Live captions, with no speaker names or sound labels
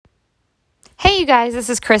you guys, this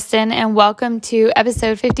is Kristen, and welcome to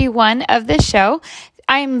episode 51 of this show.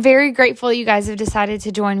 I am very grateful you guys have decided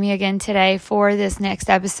to join me again today for this next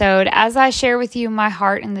episode. As I share with you my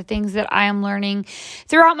heart and the things that I am learning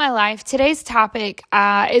throughout my life, today's topic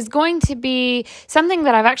is going to be something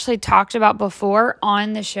that I've actually talked about before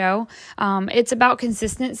on the show. It's about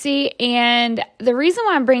consistency, and the reason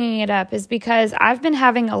why I'm bringing it up is because I've been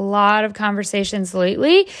having a lot of conversations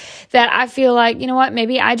lately that I feel like, you know what,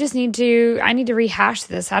 maybe I need to rehash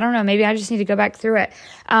this. I don't know, maybe I just need to go back through it.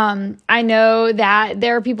 I know that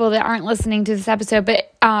there are people that aren't listening to this episode,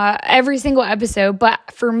 but every single episode. But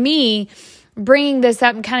for me, bringing this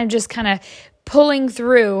up and kind of pulling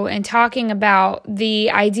through and talking about the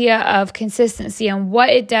idea of consistency and what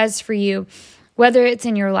it does for you, whether it's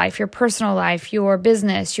in your life, your personal life, your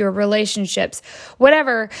business, your relationships,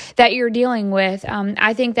 whatever that you're dealing with,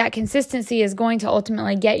 I think that consistency is going to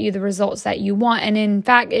ultimately get you the results that you want. And in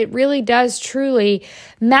fact, it really does truly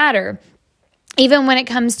matter, even when it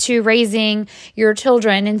comes to raising your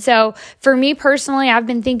children. And so for me personally, I've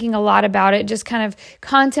been thinking a lot about it, just kind of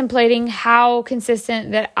contemplating how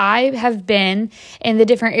consistent that I have been in the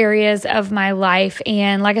different areas of my life.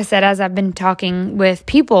 And like I said, as I've been talking with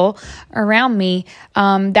people around me,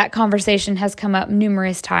 that conversation has come up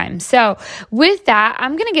numerous times. So with that,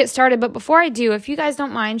 I'm going to get started. But before I do, if you guys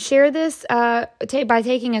don't mind, share this by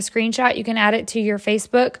taking a screenshot. You can add it to your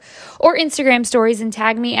Facebook or Instagram stories and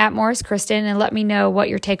tag me at Morris Kristen and let me know what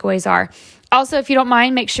your takeaways are. Also, if you don't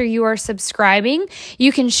mind, make sure you are subscribing.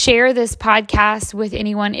 You can share this podcast with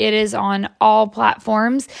anyone. It is on all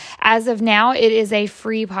platforms. As of now, it is a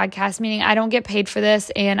free podcast, meaning I don't get paid for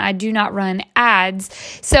this and I do not run ads.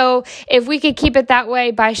 So if we could keep it that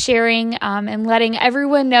way by sharing and letting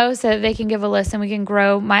everyone know so that they can give a listen, we can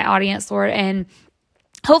grow my audience, Lord, and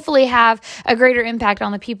hopefully have a greater impact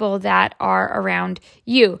on the people that are around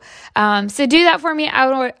you. So do that for me.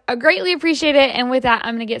 I would greatly appreciate it. And with that,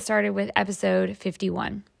 I'm going to get started with episode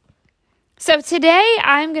 51. So today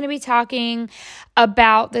I'm going to be talking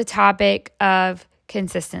about the topic of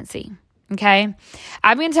consistency. Okay.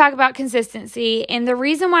 I'm going to talk about consistency. And the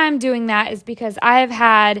reason why I'm doing that is because I have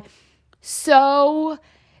had so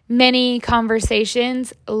many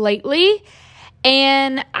conversations lately,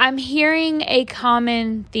 and I'm hearing a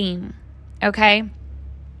common theme, okay?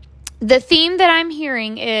 The theme that I'm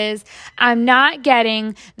hearing is I'm not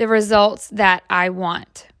getting the results that I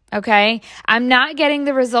want, okay? I'm not getting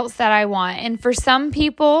the results that I want. And for some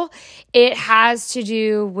people, it has to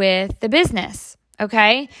do with the business,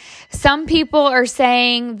 okay? Some people are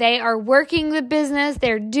saying they are working the business,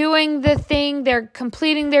 they're doing the thing, they're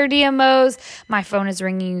completing their DMOs. My phone is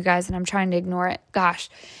ringing, you guys, and I'm trying to ignore it. Gosh.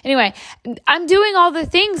 Anyway, I'm doing all the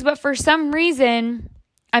things, but for some reason,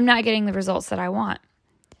 I'm not getting the results that I want.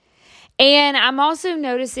 And I'm also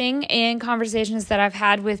noticing in conversations that I've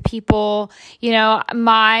had with people, you know,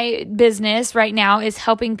 my business right now is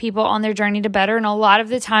helping people on their journey to better. And a lot of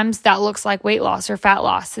the times that looks like weight loss or fat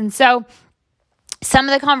loss. And so some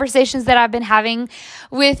of the conversations that I've been having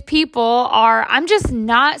with people are, I'm just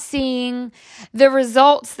not seeing the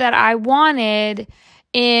results that I wanted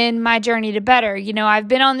in my journey to better. You know, I've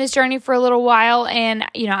been on this journey for a little while and,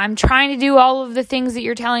 you know, I'm trying to do all of the things that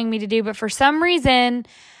you're telling me to do, but for some reason,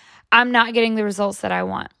 I'm not getting the results that I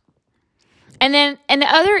want. And then in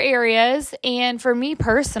other areas, and for me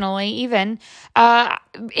personally, even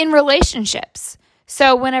in relationships.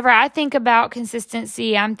 So whenever I think about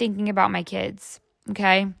consistency, I'm thinking about my kids.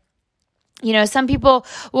 Okay. You know, some people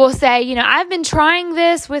will say, you know, I've been trying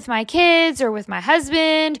this with my kids or with my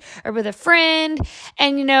husband or with a friend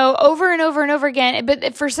and, you know, over and over and over again.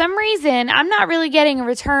 But for some reason, I'm not really getting a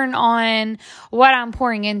return on what I'm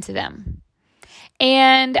pouring into them.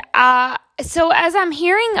 And so as I'm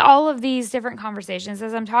hearing all of these different conversations,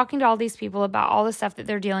 as I'm talking to all these people about all the stuff that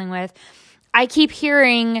they're dealing with, I keep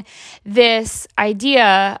hearing this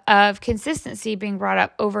idea of consistency being brought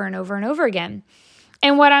up over and over and over again.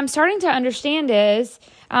 And what I'm starting to understand is,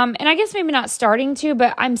 and I guess maybe not starting to,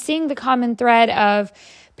 but I'm seeing the common thread of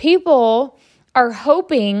people are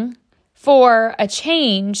hoping for a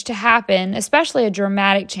change to happen, especially a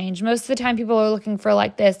dramatic change. Most of the time people are looking for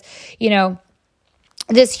like this, you know,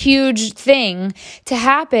 this huge thing to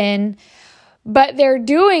happen, but they're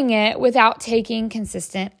doing it without taking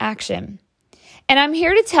consistent action. And I'm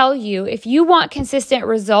here to tell you, if you want consistent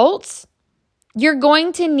results, you're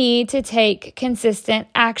going to need to take consistent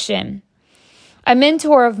action. A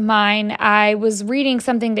mentor of mine, I was reading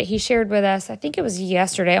something that he shared with us. I think it was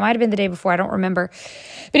yesterday. It might have been the day before. I don't remember.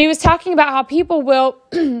 But he was talking about how people will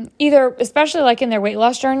either, especially like in their weight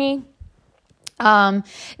loss journey,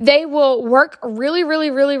 they will work really, really,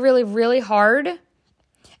 really, really, really hard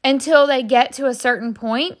until they get to a certain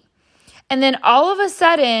point, and then all of a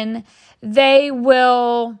sudden they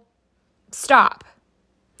will stop.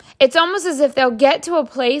 It's almost as if they'll get to a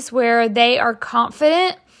place where they are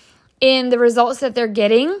confident in the results that they're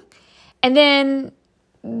getting, and then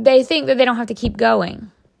they think that they don't have to keep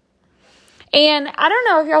going. And I don't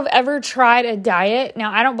know if y'all have ever tried a diet.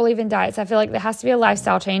 Now, I don't believe in diets. I feel like there has to be a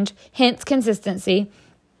lifestyle change, hence consistency.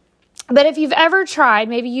 But if you've ever tried,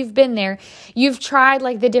 maybe you've been there, you've tried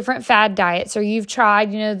like the different fad diets, or you've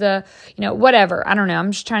tried, whatever. I don't know.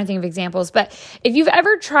 I'm just trying to think of examples. But if you've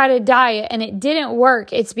ever tried a diet and it didn't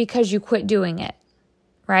work, it's because you quit doing it,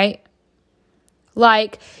 right?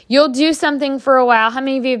 Like, you'll do something for a while. How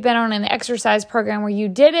many of you have been on an exercise program where you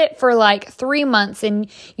did it for like 3 months and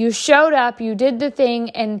you showed up, you did the thing,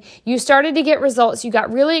 and you started to get results. You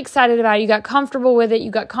got really excited about it. You got comfortable with it.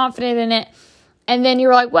 You got confident in it. And then you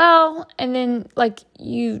were like, well, and then like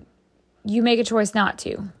you make a choice not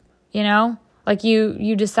to, like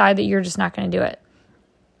you decide that you're just not going to do it.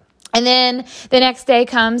 And then the next day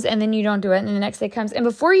comes and then you don't do it. And then the next day comes. And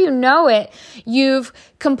before you know it, you've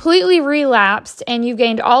completely relapsed and you've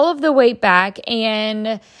gained all of the weight back,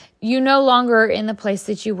 and you're no longer in the place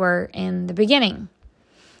that you were in the beginning.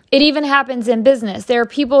 It even happens in business. There are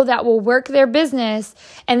people that will work their business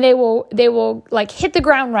and they will like hit the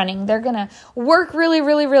ground running. They're going to work really,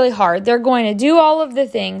 really, really hard. They're going to do all of the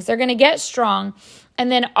things. They're going to get strong.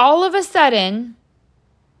 And then all of a sudden,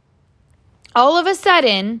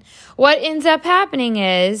 what ends up happening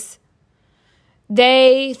is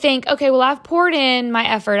they think, okay, well, I've poured in my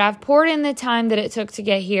effort. I've poured in the time that it took to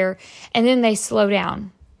get here. And then they slow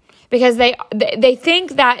down because they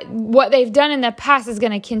think that what they've done in the past is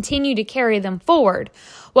going to continue to carry them forward.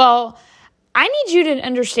 Well, I need you to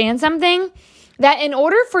understand something, that in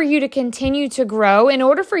order for you to continue to grow, in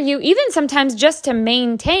order for you even sometimes just to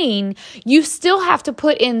maintain, you still have to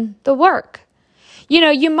put in the work.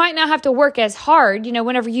 You might not have to work as hard,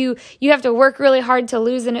 whenever you have to work really hard to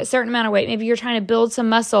lose a certain amount of weight. Maybe you're trying to build some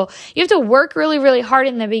muscle. You have to work really, really hard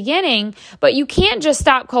in the beginning, but you can't just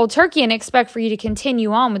stop cold turkey and expect for you to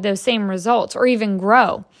continue on with those same results or even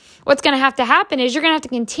grow. What's going to have to happen is you're going to have to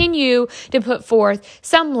continue to put forth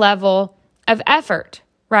some level of effort,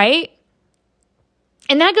 right?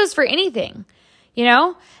 And that goes for anything,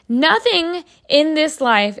 Nothing in this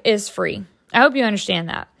life is free. I hope you understand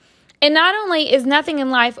that. And not only is nothing in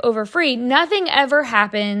life over free, nothing ever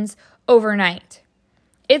happens overnight.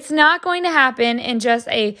 It's not going to happen in just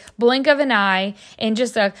a blink of an eye, in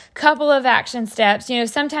just a couple of action steps.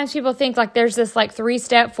 Sometimes people think like there's this like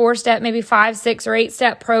 3-step, 4-step, maybe 5, 6, or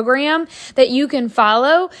 8-step program that you can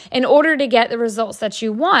follow in order to get the results that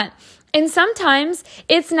you want. And sometimes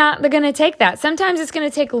it's not going to take that. Sometimes it's going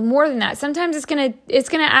to take more than that. Sometimes it's going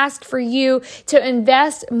to ask for you to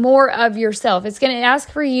invest more of yourself. It's going to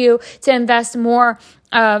ask for you to invest more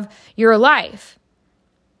of your life.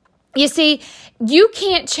 You see, you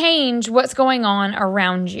can't change what's going on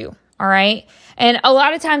around you, all right? And a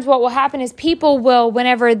lot of times what will happen is people will,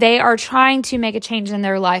 whenever they are trying to make a change in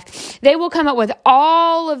their life, they will come up with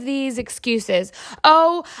all of these excuses.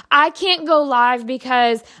 Oh, I can't go live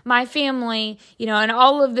because my family, and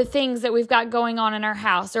all of the things that we've got going on in our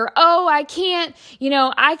house. Or, oh, I can't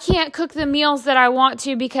cook the meals that I want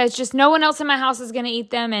to because just no one else in my house is going to eat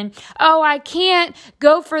them. And, oh, I can't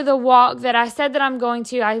go for the walk that I said that I'm going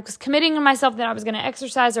to. I was committing to myself that I was going to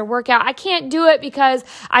exercise or work out. I can't do it because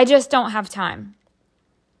I just don't have time.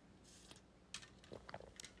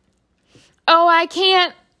 Oh, I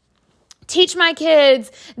can't teach my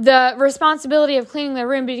kids the responsibility of cleaning their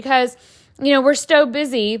room because, we're so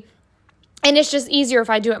busy and it's just easier if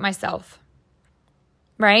I do it myself,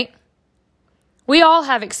 right? We all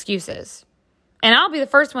have excuses. And I'll be the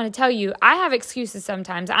first one to tell you, I have excuses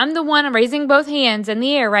sometimes. I'm the one raising both hands in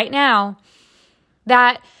the air right now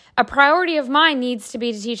that a priority of mine needs to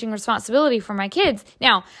be to teaching responsibility for my kids.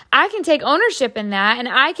 Now, I can take ownership in that and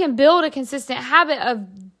I can build a consistent habit of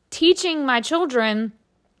teaching my children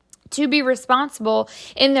to be responsible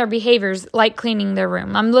in their behaviors, like cleaning their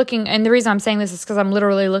room. I'm looking, and the reason I'm saying this is because I'm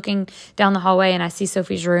literally looking down the hallway and I see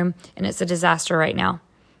Sophie's room and it's a disaster right now.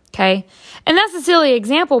 Okay. And that's a silly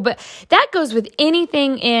example, but that goes with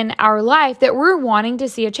anything in our life that we're wanting to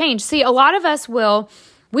see a change. See, a lot of us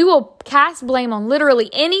we will cast blame on literally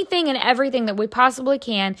anything and everything that we possibly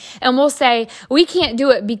can. And we'll say, we can't do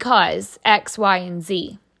it because X, Y, and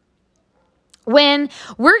Z. When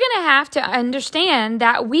we're going to have to understand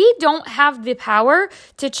that we don't have the power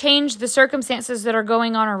to change the circumstances that are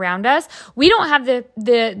going on around us. We don't have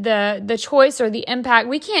the choice or the impact.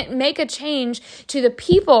 We can't make a change to the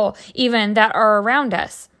people even that are around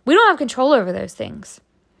us. We don't have control over those things.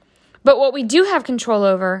 But what we do have control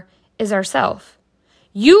over is ourself.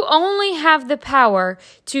 You only have the power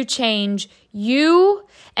to change you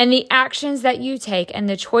and the actions that you take and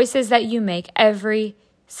the choices that you make every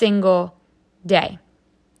single day.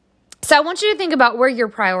 So I want you to think about where your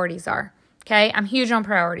priorities are, okay? I'm huge on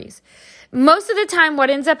priorities. Most of the time, what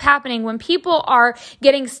ends up happening when people are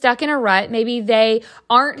getting stuck in a rut, maybe they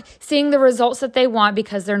aren't seeing the results that they want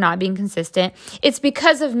because they're not being consistent, it's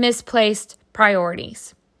because of misplaced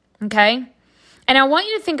priorities, okay? And I want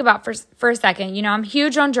you to think about for a second, I'm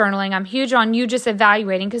huge on journaling. I'm huge on you just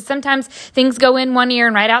evaluating because sometimes things go in one ear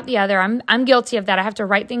and right out the other. I'm guilty of that. I have to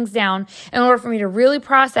write things down in order for me to really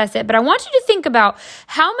process it. But I want you to think about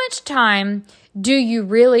how much time do you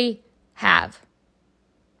really have?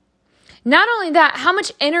 Not only that, how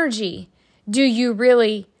much energy do you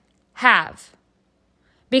really have?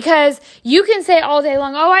 Because you can say all day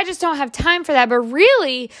long, I just don't have time for that. But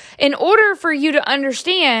really, in order for you to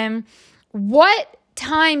understand what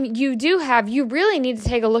time you do have, you really need to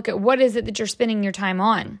take a look at what is it that you're spending your time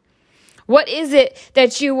on. What is it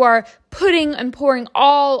that you are putting and pouring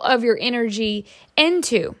all of your energy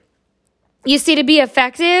into? You see, to be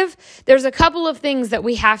effective, there's a couple of things that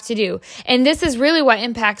we have to do. And this is really what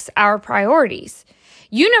impacts our priorities.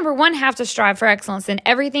 You, number one, have to strive for excellence in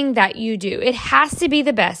everything that you do. It has to be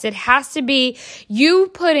the best. It has to be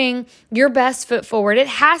you putting your best foot forward. It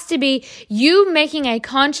has to be you making a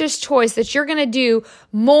conscious choice that you're going to do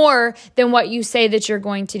more than what you say that you're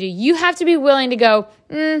going to do. You have to be willing to go,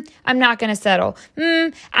 I'm not going to settle.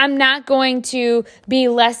 I'm not going to be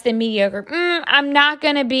less than mediocre. I'm not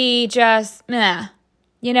going to be just,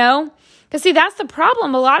 Because see, that's the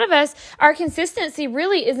problem. A lot of us, our consistency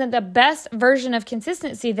really isn't the best version of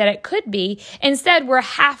consistency that it could be. Instead, we're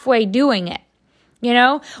halfway doing it.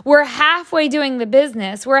 We're halfway doing the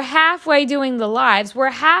business. We're halfway doing the lives.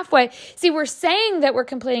 We're saying that we're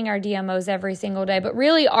completing our DMOs every single day, but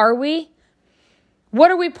really, are we? What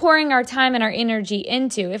are we pouring our time and our energy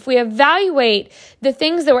into? If we evaluate the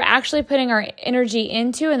things that we're actually putting our energy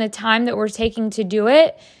into and the time that we're taking to do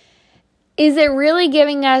it, is it really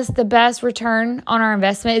giving us the best return on our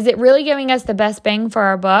investment? Is it really giving us the best bang for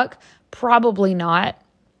our buck? Probably not.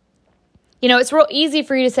 It's real easy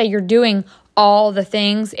for you to say you're doing all the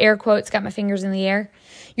things, air quotes, got my fingers in the air.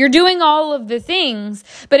 You're doing all of the things.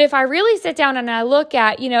 But if I really sit down and I look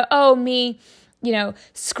at, me,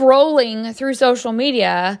 scrolling through social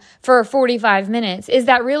media for 45 minutes, is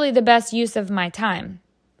that really the best use of my time?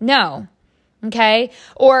 No. Okay.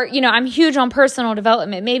 Or, I'm huge on personal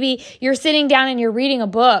development. Maybe you're sitting down and you're reading a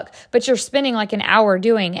book, but you're spending like an hour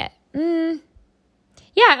doing it.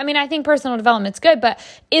 Yeah. I think personal development's good, but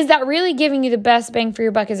is that really giving you the best bang for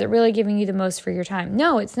your buck? Is it really giving you the most for your time?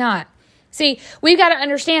 No, it's not. See, we've got to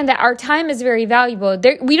understand that our time is very valuable.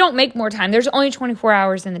 We don't make more time. There's only 24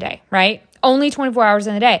 hours in the day, right? Only 24 hours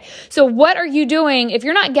in the day. So what are you doing? If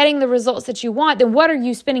you're not getting the results that you want, then what are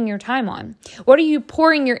you spending your time on? What are you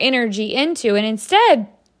pouring your energy into? And instead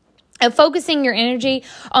of focusing your energy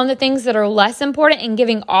on the things that are less important and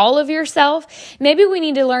giving all of yourself, maybe we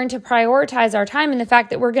need to learn to prioritize our time in the fact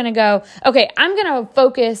that we're going to go, okay, I'm going to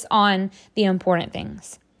focus on the important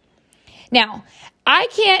things. Now, I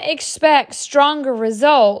can't expect stronger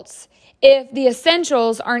results if the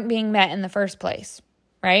essentials aren't being met in the first place,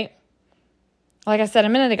 right? Like I said a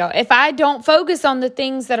minute ago, if I don't focus on the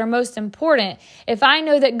things that are most important, if I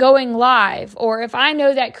know that going live, or if I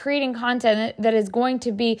know that creating content that is going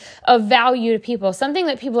to be of value to people, something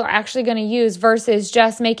that people are actually going to use versus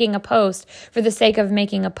just making a post for the sake of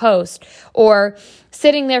making a post, or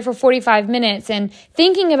sitting there for 45 minutes and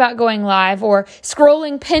thinking about going live, or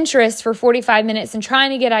scrolling Pinterest for 45 minutes and trying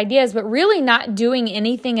to get ideas, but really not doing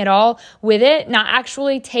anything at all with it, not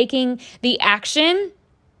actually taking the action,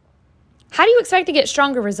 how do you expect to get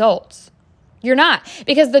stronger results? You're not.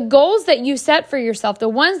 Because the goals that you set for yourself, the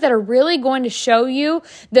ones that are really going to show you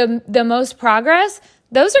the most progress,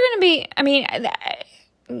 those are going to be,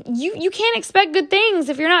 you can't expect good things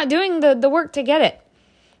if you're not doing the work to get it,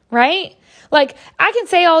 right? Like, I can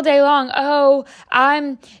say all day long,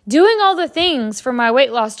 I'm doing all the things for my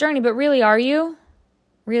weight loss journey, but really, are you?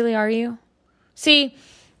 Really, are you? See,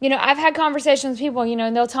 I've had conversations with people,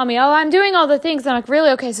 and they'll tell me, I'm doing all the things. And I'm like, really?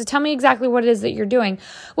 Okay, so tell me exactly what it is that you're doing.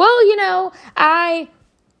 Well, I'm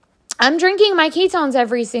drinking my ketones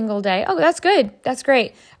every single day. Oh, that's good. That's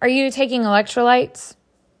great. Are you taking electrolytes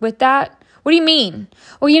with that? What do you mean?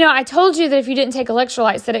 Well, I told you that if you didn't take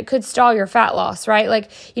electrolytes, that it could stall your fat loss, right? Like,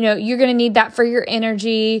 you're going to need that for your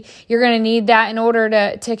energy. You're going to need that in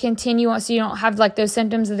order to continue on so you don't have like those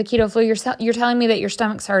symptoms of the keto flu. You're telling me that your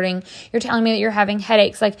stomach's hurting. You're telling me that you're having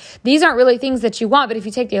headaches. Like, these aren't really things that you want, but if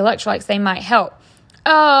you take the electrolytes, they might help.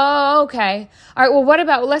 Oh, okay. All right.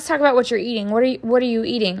 Well, let's talk about what you're eating. What are you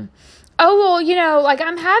eating? Oh, well, like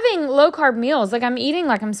I'm having low carb meals. Like I'm eating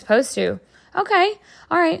like I'm supposed to. Okay.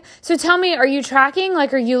 All right. So tell me, are you tracking?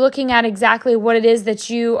 Like, are you looking at exactly what it is that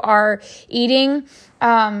you are eating?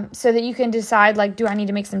 So that you can decide, like, do I need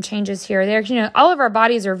to make some changes here or there? All of our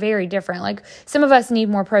bodies are very different. Like some of us need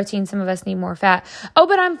more protein. Some of us need more fat. Oh,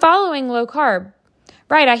 but I'm following low carb.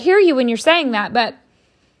 Right. I hear you when you're saying that, but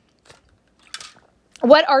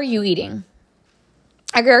what are you eating?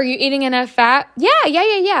 Are you eating enough fat?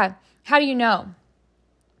 Yeah. How do you know?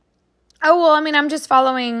 Oh, well, I'm just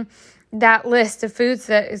following that list of foods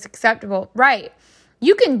that is acceptable. Right.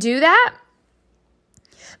 You can do that.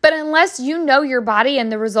 But unless you know your body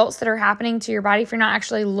and the results that are happening to your body, if you're not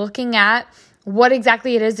actually looking at what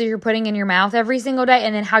exactly it is that you're putting in your mouth every single day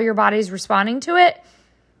and then how your body's responding to it,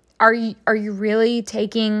 are you really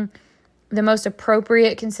taking the most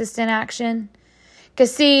appropriate, consistent action?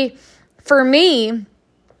 Because see, for me,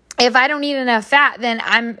 if I don't eat enough fat, then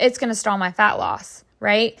it's going to stall my fat loss,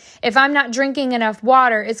 right? If I'm not drinking enough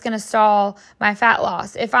water, it's going to stall my fat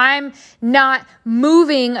loss. If I'm not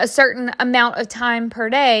moving a certain amount of time per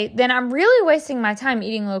day, then I'm really wasting my time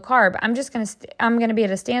eating low carb. I'm going to be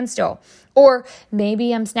at a standstill. Or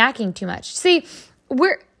maybe I'm snacking too much. See,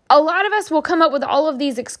 a lot of us will come up with all of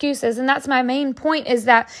these excuses, and that's my main point, is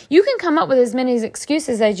that you can come up with as many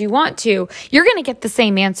excuses as you want to. You're going to get the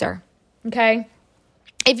same answer, okay?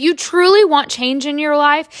 If you truly want change in your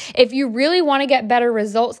life, if you really want to get better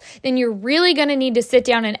results, then you're really going to need to sit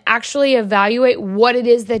down and actually evaluate what it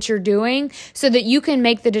is that you're doing so that you can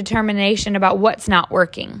make the determination about what's not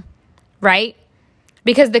working, right?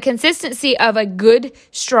 Because the consistency of a good,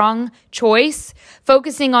 strong choice,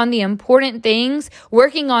 focusing on the important things,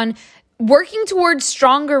 working towards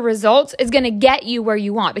stronger results is going to get you where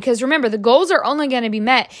you want. Because remember, the goals are only going to be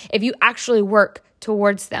met if you actually work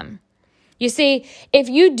towards them. You see, if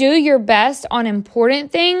you do your best on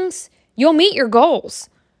important things, you'll meet your goals.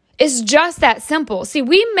 It's just that simple. See,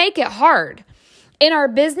 we make it hard. In our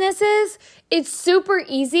businesses, it's super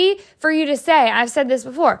easy for you to say, I've said this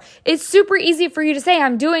before, it's super easy for you to say,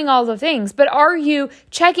 I'm doing all the things, but are you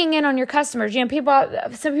checking in on your customers? Some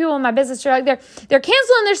people in my business are like, they're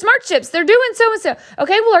canceling their smart chips. They're doing so and so.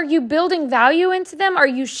 Okay, well, are you building value into them? Are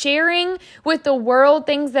you sharing with the world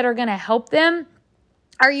things that are going to help them?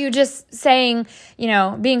 Are you just saying,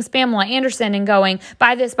 being Pamela Anderson and going,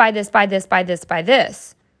 buy this, buy this, buy this, buy this, buy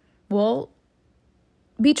this? Well,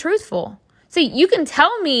 be truthful. See, you can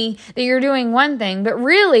tell me that you're doing one thing, but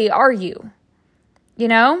really, are you?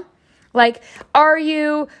 Like, are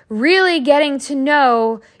you really getting to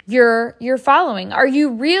know your following? Are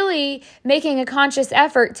you really making a conscious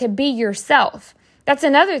effort to be yourself? That's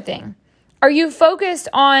another thing. Are you focused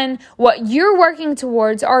on what you're working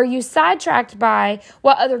towards, or are you sidetracked by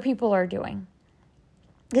what other people are doing?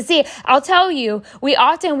 Because see, I'll tell you, we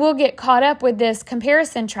often will get caught up with this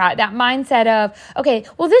comparison trap, that mindset of, okay,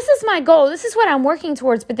 well, this is my goal. This is what I'm working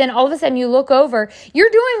towards. But then all of a sudden you look over, you're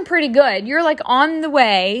doing pretty good. You're like on the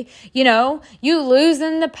way, you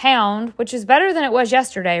losing the pound, which is better than it was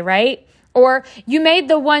yesterday, right? Or you made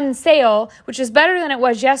the one sale, which is better than it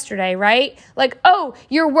was yesterday, right? Like, oh,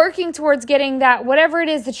 you're working towards getting that, whatever it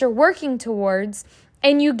is that you're working towards.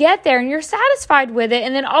 And you get there and you're satisfied with it.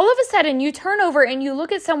 And then all of a sudden you turn over and you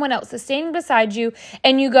look at someone else that's standing beside you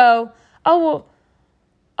and you go, oh,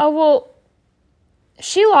 well,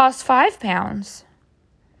 she lost 5 pounds.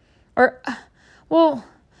 Or, well,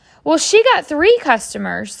 she got 3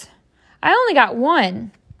 customers. I only got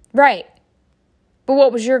 1. Right. But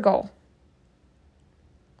what was your goal?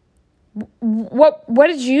 What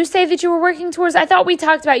did you say that you were working towards? I thought we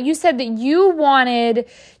talked about, you said that you wanted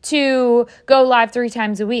to go live 3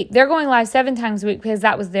 times a week. They're going live 7 times a week because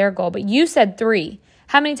that was their goal. But you said 3.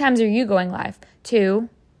 How many times are you going live? 2.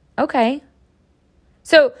 Okay.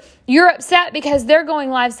 So you're upset because they're going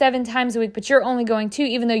live 7 times a week, but you're only going 2,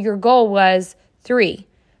 even though your goal was 3.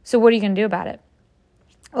 So what are you going to do about it?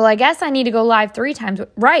 Well, I guess I need to go live 3 times.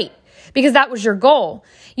 Right. Because that was your goal.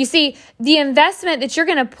 You see, the investment that you're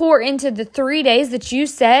going to pour into the 3 days that you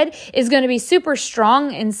said is going to be super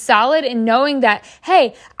strong and solid, and knowing that,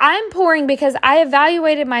 hey, I'm pouring because I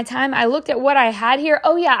evaluated my time. I looked at what I had here.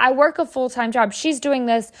 Oh yeah, I work a full-time job. She's doing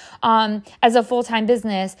this as a full-time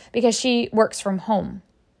business because she works from home,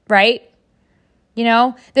 right?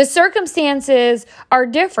 The circumstances are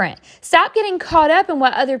different. Stop getting caught up in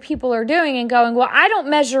what other people are doing and going, well, I don't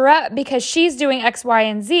measure up because she's doing X, Y,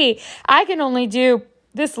 and Z. I can only do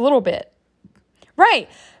this little bit. Right.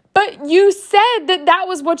 But you said that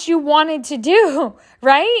was what you wanted to do,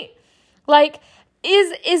 right? Like,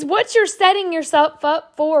 Is what you're setting yourself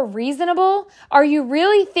up for reasonable? Are you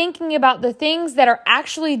really thinking about the things that are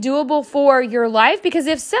actually doable for your life? Because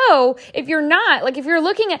if so, if you're not, like if you're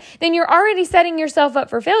looking at, then you're already setting yourself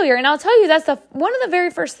up for failure. And I'll tell you, that's one of the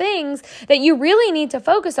very first things that you really need to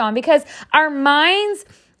focus on, because our minds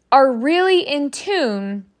are really in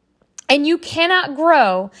tune. And you cannot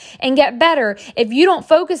grow and get better if you don't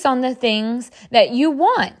focus on the things that you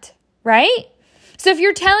want, right? So if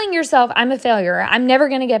you're telling yourself, I'm a failure, I'm never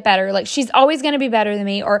going to get better, like she's always going to be better than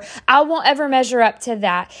me, or I won't ever measure up to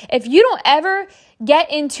that. If you don't ever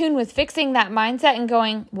get in tune with fixing that mindset and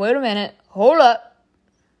going, wait a minute, hold up.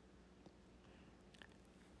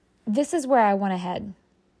 This is where I want to head.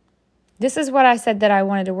 This is what I said that I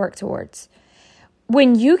wanted to work towards.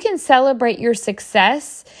 When you can celebrate your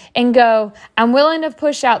success and go, I'm willing to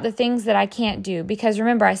push out the things that I can't do, because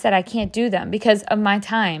remember, I said I can't do them because of my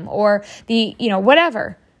time or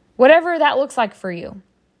whatever that looks like for you.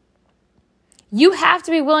 You have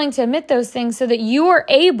to be willing to admit those things so that you are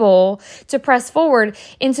able to press forward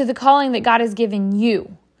into the calling that God has given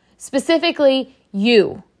you, specifically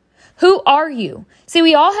you. Who are you? See,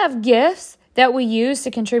 we all have gifts that we use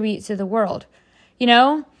to contribute to the world.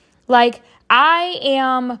 Like I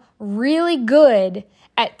am really good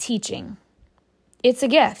at teaching. It's a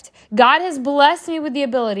gift. God has blessed me with the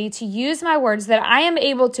ability to use my words that I am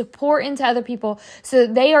able to pour into other people so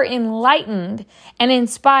that they are enlightened and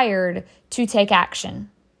inspired to take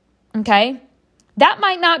action. Okay? That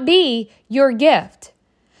might not be your gift.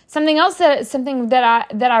 Something that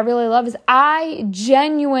I really love is I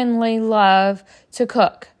genuinely love to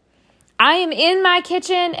cook. I am in my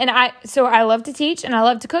kitchen so I love to teach and I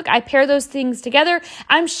love to cook. I pair those things together.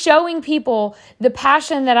 I'm showing people the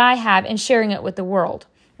passion that I have and sharing it with the world.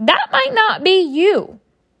 That might not be you.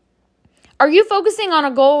 Are you focusing on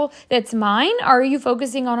a goal that's mine, or are you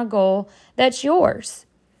focusing on a goal that's yours?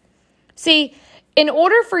 See, in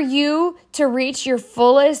order for you to reach your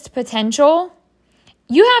fullest potential,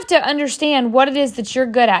 you have to understand what it is that you're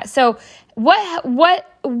good at. So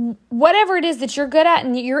whatever it is that you're good at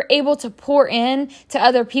and you're able to pour in to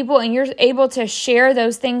other people and you're able to share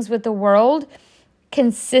those things with the world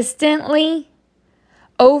consistently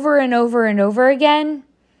over and over and over again,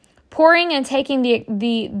 pouring and taking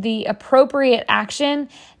the appropriate action,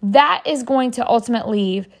 that is going to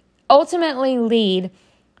ultimately lead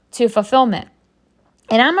to fulfillment.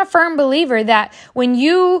 And I'm a firm believer that when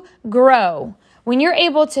you grow, when you're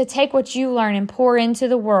able to take what you learn and pour into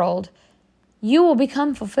the world, you will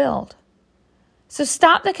become fulfilled. So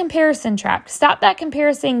stop the comparison trap. Stop that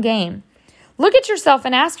comparison game. Look at yourself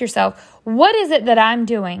and ask yourself, what is it that I'm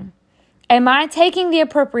doing? Am I taking the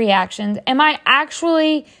appropriate actions? Am I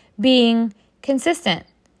actually being consistent?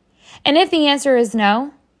 And if the answer is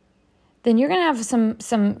no, then you're going to have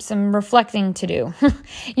some reflecting to do.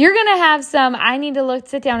 You're going to have I need to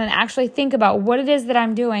sit down and actually think about what it is that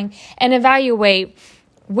I'm doing and evaluate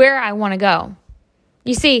where I want to go.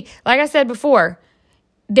 You see, like I said before,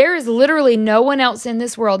 there is literally no one else in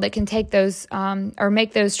this world that can take those or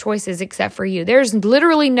make those choices except for you. There's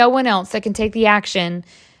literally no one else that can take the action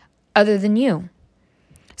other than you.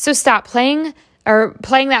 So stop playing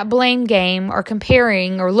that blame game or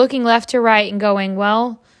comparing or looking left to right and going,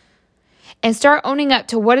 and start owning up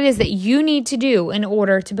to what it is that you need to do in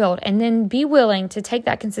order to build, and then be willing to take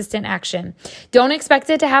that consistent action. Don't expect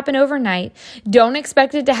it to happen overnight. Don't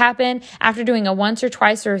expect it to happen after doing it once or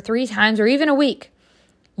twice or 3 times or even a week.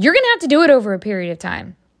 You're going to have to do it over a period of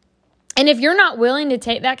time. And if you're not willing to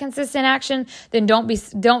take that consistent action, then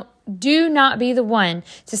do not be the one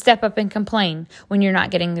to step up and complain when you're not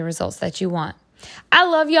getting the results that you want. I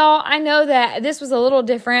love y'all. I know that this was a little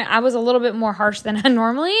different. I was a little bit more harsh than I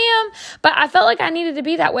normally am, but I felt like I needed to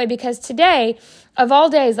be that way because today, of all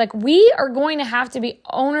days, we are going to have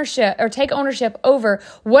to take ownership over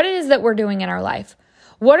what it is that we're doing in our life.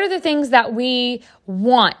 What are the things that we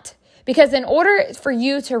want? Because in order for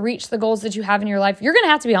you to reach the goals that you have in your life, you're going to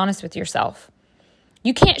have to be honest with yourself.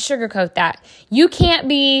 You can't sugarcoat that. You can't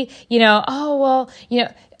be,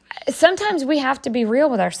 sometimes we have to be real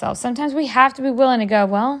with ourselves. Sometimes we have to be willing to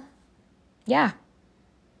go,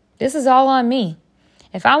 this is all on me.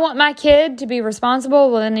 If I want my kid to be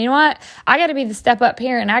responsible, then you know what? I got to be the step up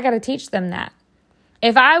parent and I got to teach them that.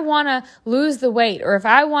 If I want to lose the weight or if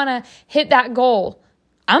I want to hit that goal,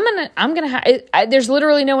 there's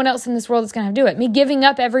literally no one else in this world that's going to do it. Me giving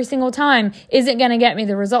up every single time isn't going to get me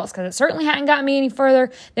the results because it certainly hadn't gotten me any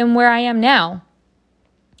further than where I am now.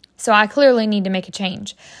 So I clearly need to make a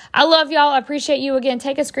change. I love y'all. I appreciate you. Again,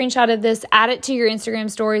 take a screenshot of this, add it to your Instagram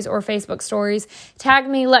stories or Facebook stories. Tag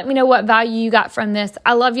me. Let me know what value you got from this.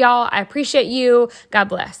 I love y'all. I appreciate you. God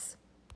bless.